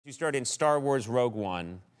You starred in Star Wars Rogue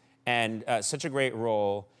One, and such a great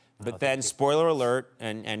role. But then, spoiler alert,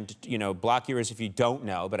 and you know, block your ears if you don't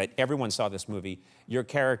know, but everyone saw this movie. Your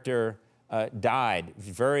character died.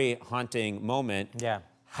 Very haunting moment. Yeah.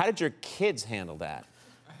 How did your kids handle that?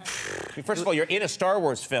 I mean, first of all, you're in a Star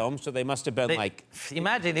Wars film, so they must have been like...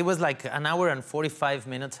 Imagine, it was like an hour and 45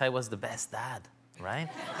 minutes. I was the best dad, right?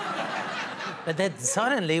 But then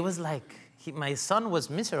suddenly it was like, my son was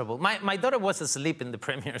miserable. My daughter was asleep in the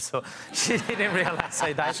premiere, so she didn't realize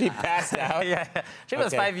I died. She passed out? Yeah. She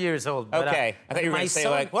was 5 years old. But, okay. I thought you were going to say,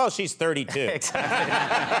 like, well, she's 32.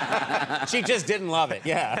 Exactly. She just didn't love it,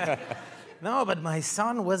 yeah. No, but my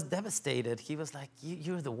son was devastated. He was like,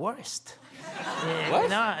 you're the worst. What?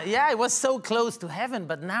 No, yeah, it was so close to heaven,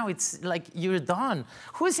 but now it's like you're done.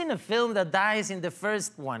 Who's in a film that dies in the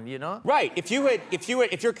first one, you know? Right. If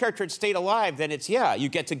your character had stayed alive, then it's, yeah, you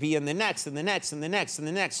get to be in the next, and the next, and the next, and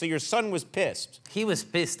the next. So your son was pissed. He was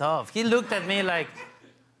pissed off. He looked at me like,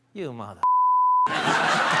 you mother...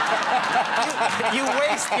 you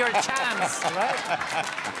waste your chance, right?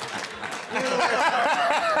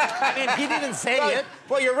 I mean, he didn't say it.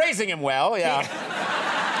 Well, you're raising him well, yeah.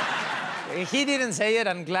 He didn't say it,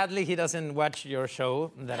 and gladly he doesn't watch your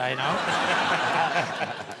show that I know.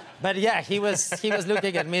 But yeah, he was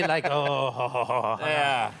looking at me like, oh.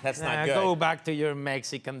 Yeah, that's not good. Go back to your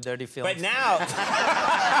Mexican dirty films. But now...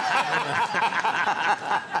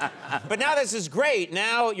 But now this is great.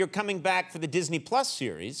 Now you're coming back for the Disney Plus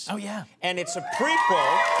series. Oh, yeah. And it's a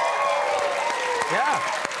prequel. Yeah.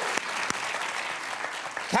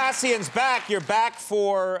 Cassian's back. You're back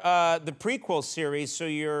for the prequel series, so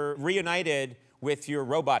you're reunited with your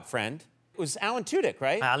robot friend. It was Alan Tudyk,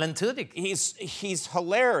 right? Alan Tudyk. He's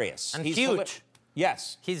hilarious. And he's huge.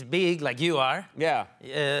 Yes. He's big, like you are. Yeah.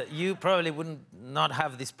 You probably wouldn't not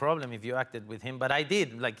have this problem if you acted with him, but I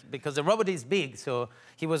did, like, because the robot is big, so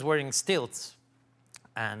he was wearing stilts.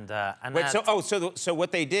 And wait, so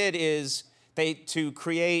what they did is to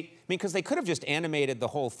create, I mean, because they could have just animated the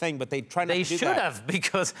whole thing, but they tried not to do that. They should have,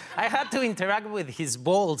 because I had to interact with his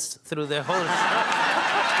balls through the whole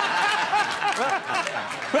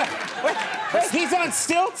Wait, he's on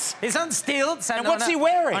stilts? He's on stilts. And what's he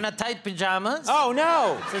wearing? On a tight pajamas. Oh,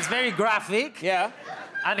 no. So it's very graphic. Yeah.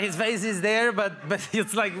 And his face is there, but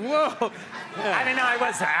it's like, whoa. Yeah. I don't know, I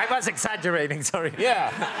was exaggerating, sorry.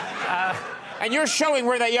 Yeah. And you're showing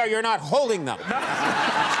where they are, you're not holding them. No.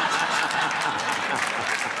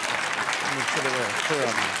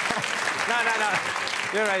 No.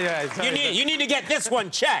 You're right. Sorry. You need to get this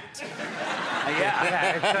one checked.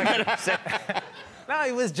 Yeah. No,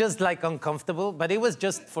 it was just like uncomfortable, but it was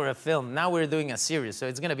just for a film. Now we're doing a series, so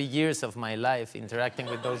it's gonna be years of my life interacting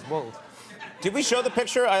with those balls. Did we show the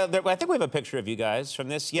picture? I think we have a picture of you guys from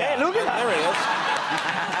this. Yeah. Hey, look at that. There he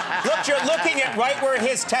is. Look, you're looking at right where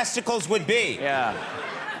his testicles would be. Yeah.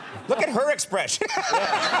 Look at her expression.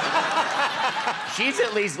 Yeah. She's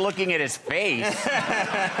at least looking at his face.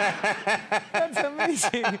 That's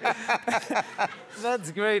amazing.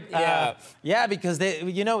 That's great. Yeah. Yeah, because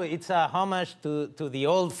you know, it's a homage to the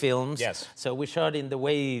old films. Yes. So we shot in the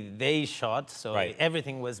way they shot. So right.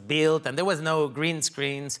 Everything was built, and there was no green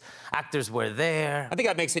screens. Actors were there. I think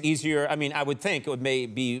that makes it easier. I mean, I would think it would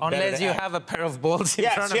be unless you have a pair of balls in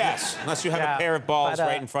front of you. Yes, unless you have a pair of balls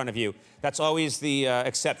right in front of you. That's always the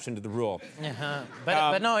exception to the rule.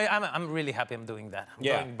 But no, I'm really happy I'm doing that. I'm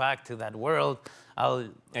going back to that world.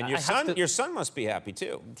 And your son must be happy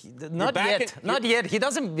too. Not yet. He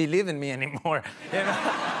doesn't believe in me anymore. You know?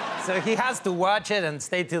 So he has to watch it and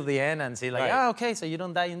stay till the end and see, like, oh, okay, so you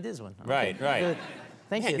don't die in this one. Okay, right. Good.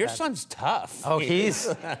 Thank you. Your son's tough. Oh, he's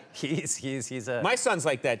a... My son's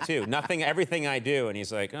like that too. Everything I do, and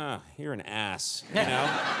he's like, oh, you're an ass. You know?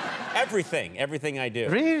 Everything I do.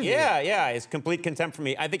 Really? Yeah. It's complete contempt for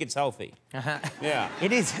me. I think it's healthy. Yeah.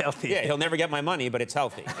 It is healthy. Yeah, he'll never get my money, but it's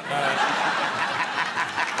healthy. Cut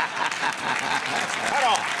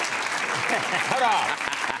off.